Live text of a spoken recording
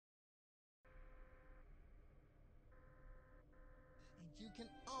can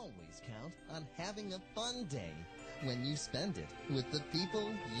always count on having a fun day when you spend it with the people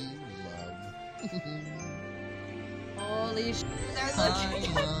you love. Holy sh**, there's a I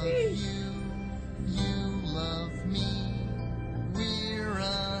love you, you love me. We're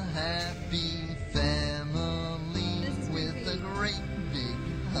a happy family with a great big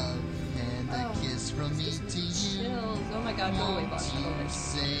hug and a kiss from me to you. chills. Oh my god, go away, boss. You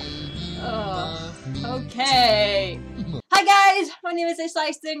say you love me. Okay. Hi guys, my name is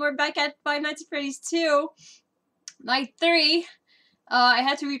Leistung. We're back at Five Nights at Freddy's 2, Night 3. I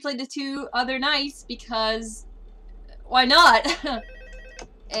had to replay the 2 other nights because... why not?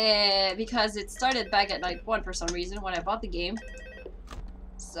 Because it started back at night 1 for some reason when I bought the game.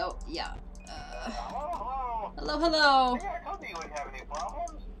 So, yeah. Hello. Yeah, I told you you wouldn't have any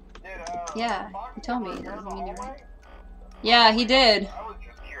problems. Yeah, he told me. It doesn't mean you're right. Yeah, he did. I was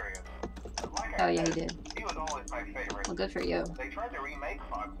just curious. Like Oh, yeah, he did. He was always my favorite. Well, good for you. They tried to remake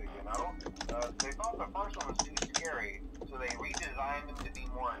Foxy, you know? They thought the first one was too scary, so they redesigned him to be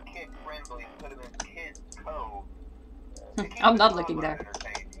more kid-friendly and put him in Kids Cove. I'm not looking there.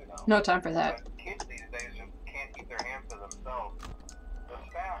 You know? No time for that. But kids these days just can't keep their hands to themselves. The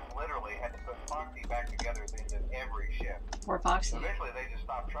staff literally had to put Foxy back together at the end of every shift. Poor Foxy. So eventually they just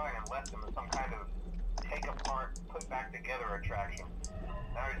stopped trying and left him as some kind of take apart, put back together attraction.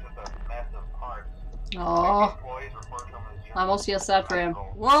 Now he's just a mess of parts. Oh, Employees refer to him as I almost feel sad for him.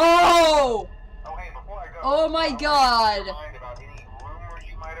 Graceful. Whoa! Oh, hey, before I go, Oh my I god! want you to mind about any rumors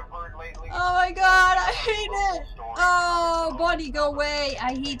you might have heard lately. Oh my god, I hate it! Oh, buddy, go away!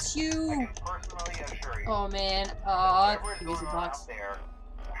 I hate I you! can personally assure you. Oh man, whatever is music going on box. out there,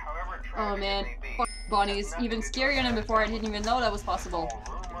 however Oh tragic man, it may be, fuck, Bonnie is even scarier than before. I didn't even know that was possible.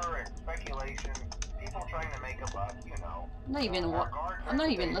 all rumor and speculation, people trying to make a buck, you know. I'm not even I'm not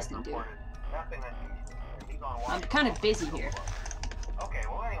even listening, dude. Nothing that he's on I'm kind of busy here. Okay,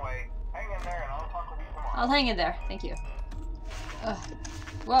 well anyway, hang in there and I'll talk with you tomorrow. I'll hang in there. Thank you.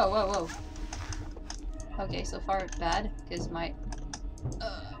 Whoa. Okay, so far bad, because my...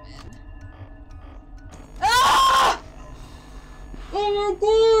 oh, man. Ah! Oh my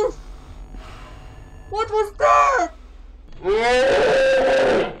god! What was that?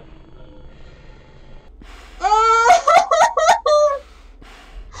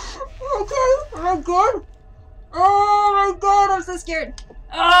 Okay, am I good? Oh my god, I'm so scared.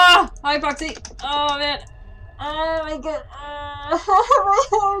 Ah! Hi, Foxy. Oh man. Oh my god. My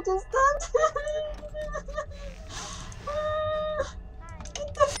hair just stopped. Get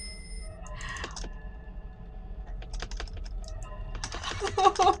the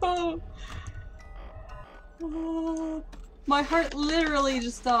my heart literally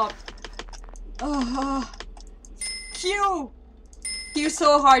just stopped. Q! Q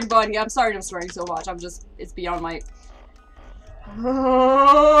so hard, buddy. I'm sorry I'm swearing so much. It's beyond my...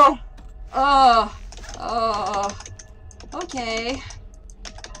 Okay.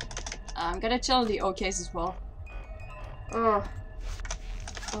 I'm gonna chill in the OKs as well. Oh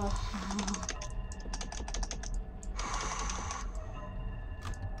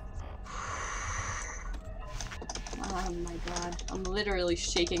my god. I'm literally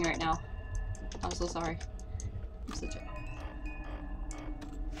shaking right now. I'm so sorry. I'm such a...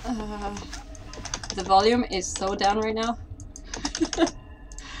 the volume is so down right now.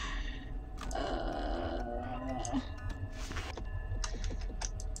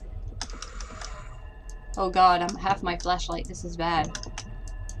 Oh god, I'm half my flashlight. This is bad.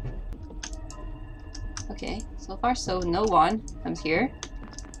 Okay, so far so no one comes here.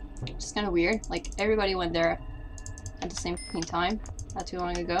 Which is kind of weird. Like, everybody went there at the same fucking time not too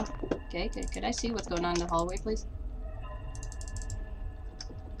long ago. Okay, could I see what's going on in the hallway, please?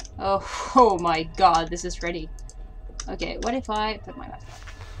 Oh my god, this is Freddy. Okay, what if I put my mask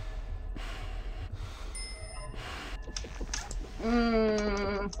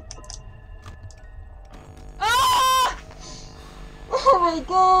on? Ah! Oh my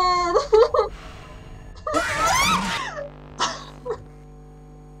god!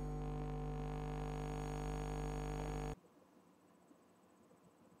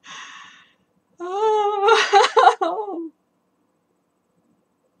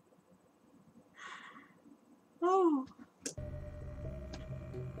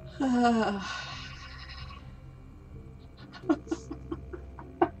 Oh.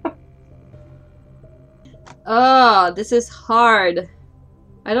 Oh, this is hard.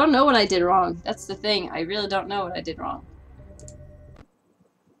 I don't know what I did wrong. That's the thing. I really don't know what I did wrong.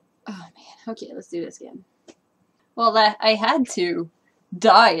 Oh man. Okay, let's do this again. Well, I had to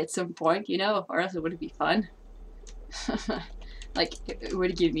die at some point, you know, or else it wouldn't be fun. Like, it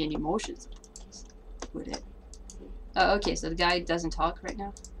wouldn't give me any emotions, would it? Oh, okay, so the guy doesn't talk right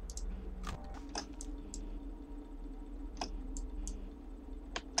now.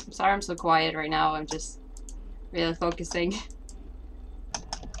 I'm sorry I'm so quiet right now. I'm just really focusing.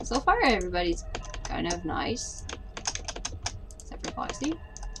 So far, everybody's kind of nice. Except for Foxy.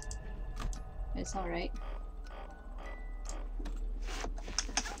 It's alright.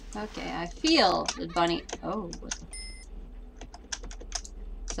 Okay, I feel the bunny. Oh, what the...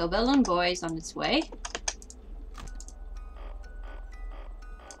 So, Balloon Boy's on its way.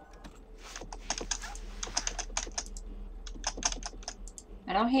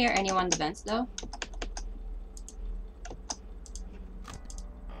 I don't hear anyone in the vents though.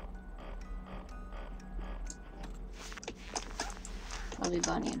 Probably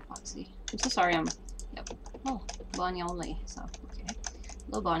Bonnie and Foxy. I'm so sorry, Yep. Oh, Bonnie only, so, okay.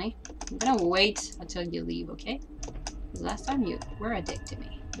 Hello, Bonnie. I'm gonna wait until you leave, okay? Because last time you were a dick to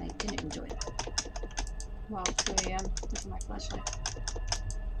me, and I didn't enjoy it. Wow, 2 AM. Look at my flashlight.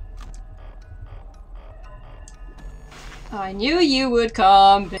 Oh, I knew you would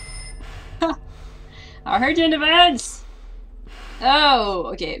come. I heard you in the vents! Oh,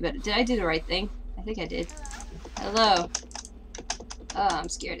 okay, but did I do the right thing? I think I did. Hello. Oh, I'm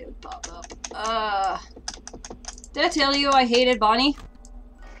scared it would pop up. Did I tell you I hated Bonnie?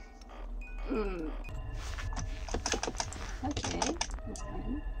 Okay, that's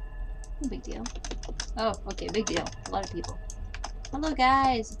fine. No big deal. Oh, okay, big deal. A lot of people. Hello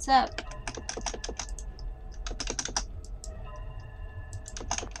guys, what's up?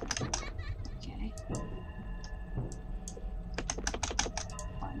 Okay.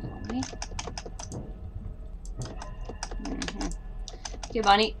 Bonnie. Okay,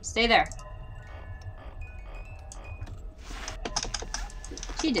 Bonnie, stay there.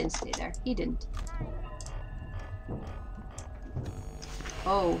 She didn't stay there. He didn't.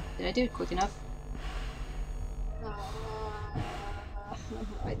 Oh, did I do it quick enough?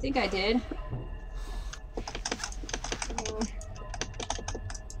 I think I did.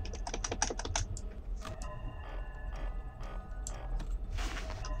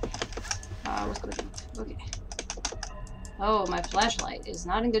 I was quick enough. Okay. Oh, my flashlight is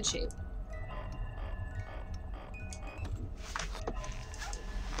not in good shape.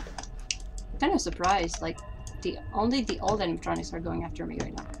 I'm kind of surprised, like, only the old animatronics are going after me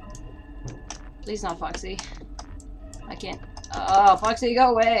right now. Please not Foxy. I can't. Oh, Foxy,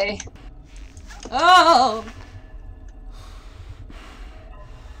 go away! Oh!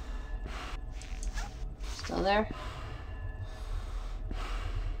 Still there?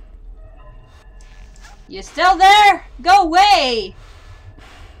 You still there? Go away!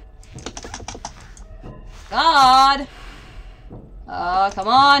 God! Oh, come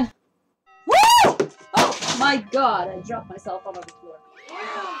on! Woo! Oh my god, I dropped myself on the floor.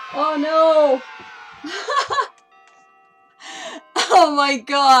 Oh no! Oh my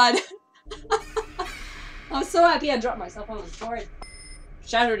god! I'm so happy I dropped myself on the floor.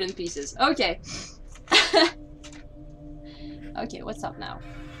 Shattered in pieces. Okay. Okay, what's up now?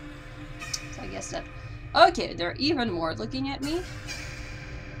 So I guess that... Okay, there are even more looking at me.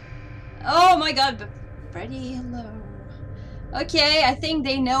 Oh my god, but Freddy, hello. Okay, I think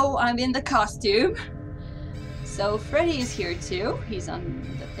they know I'm in the costume. So Freddy is here too. He's on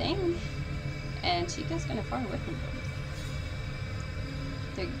the thing. And Chica's kind of far away from them.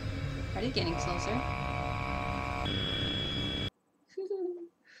 They're Freddy getting closer.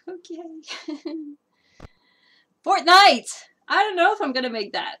 Okay. Fortnite! I don't know if I'm gonna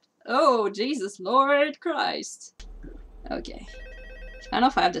make that. Oh, Jesus Lord Christ. Okay. I don't know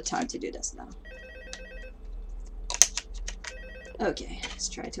if I have the time to do this now. Okay, let's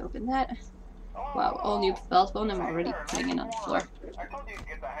try to open that. Wow, all new bell phone. I'm already putting it on the floor. I told you to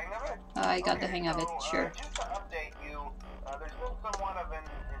get the hang of it. I got the hang of it, sure. Just to update you, there's been somewhat of an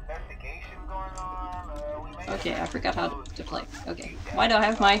investigation going on. Okay, I forgot how to play. Okay, why do I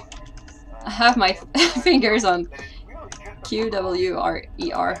have my fingers on Q, W, R,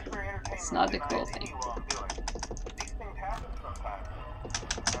 E, R? It's not the cool thing. These things happen sometimes.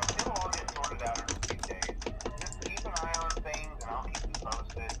 It'll all get sorted out in a few days. Just keep an eye on things and I'll keep you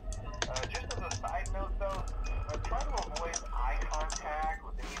posted. Just as a side note though, try to avoid eye contact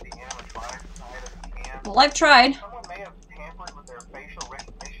with any of the animatronics side if you can. Well, I've tried. Someone may have tampered with their facial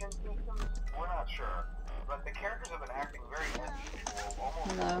recognition systems. We're not sure. But the characters have been acting very unusual,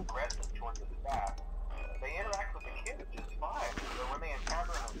 almost aggressive towards the staff. They interact with the kids just fine. So when they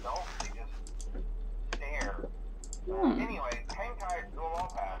encounter an adult, they just stare. Anyway, hang tight, it'll all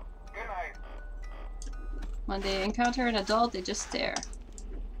pass. Good night. When they encounter an adult, they just stare.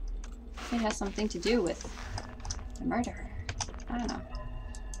 It has something to do with the murderer. I don't know.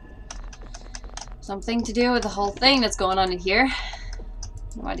 something to do with the whole thing that's going on in here.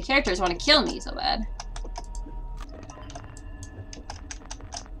 Why the characters want to kill me so bad.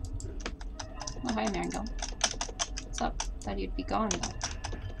 Oh, hi, Maringo. What's up? Thought you'd be gone though.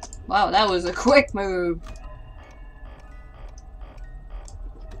 Wow, that was a quick move.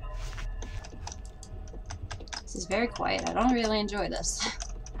 This is very quiet. I don't really enjoy this.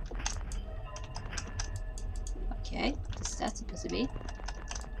 Okay, what's that supposed to be?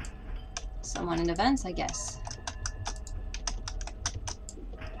 Someone in the vents, I guess.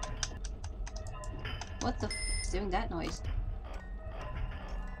 What the f is doing that noise?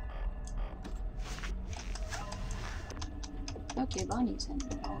 Okay, Bonnie's in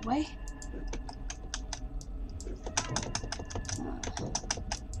the hallway.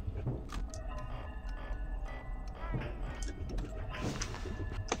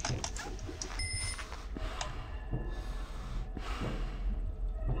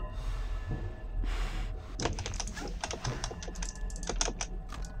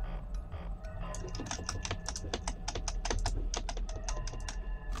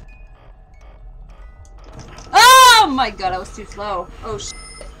 Oh my god, I was too slow. Oh shit.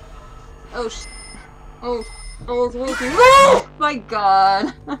 Oh shit. Oh, I was way too. Oh my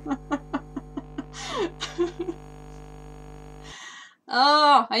god.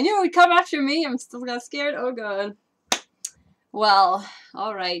 Oh, I knew it would come after me. I'm still got scared. Oh god. Well,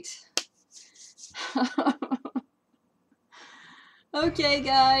 alright. Okay,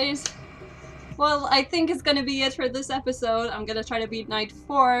 guys. Well, I think it's gonna be it for this episode. I'm gonna try to beat Night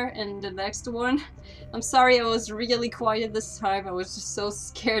 4 in the next one. I'm sorry I was really quiet this time. I was just so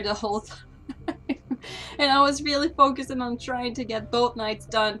scared the whole time. And I was really focusing on trying to get both nights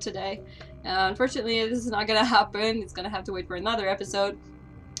done today. Unfortunately, this is not gonna happen. It's gonna have to wait for another episode.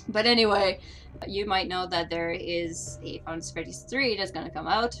 But anyway, you might know that there is a Five Nights at Freddy's 3 that's gonna come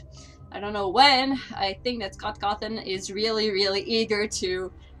out. I don't know when. I think that Scott Cawthon is really eager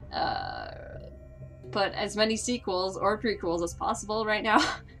to put as many sequels or prequels as possible right now.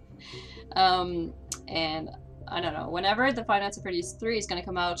 And I don't know, whenever the Five Nights at Freddy's 3 is gonna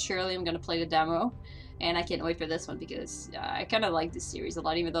come out, surely I'm gonna play the demo. And I can't wait for this one because I kind of like this series a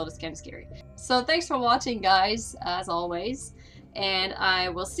lot, even though it's kind of scary. So thanks for watching, guys, as always. And I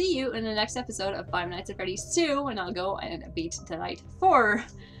will see you in the next episode of Five Nights at Freddy's 2, and I'll go and beat the Night 4.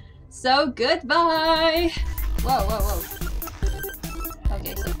 So goodbye! Whoa.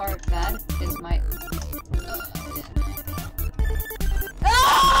 Okay, so far bad is my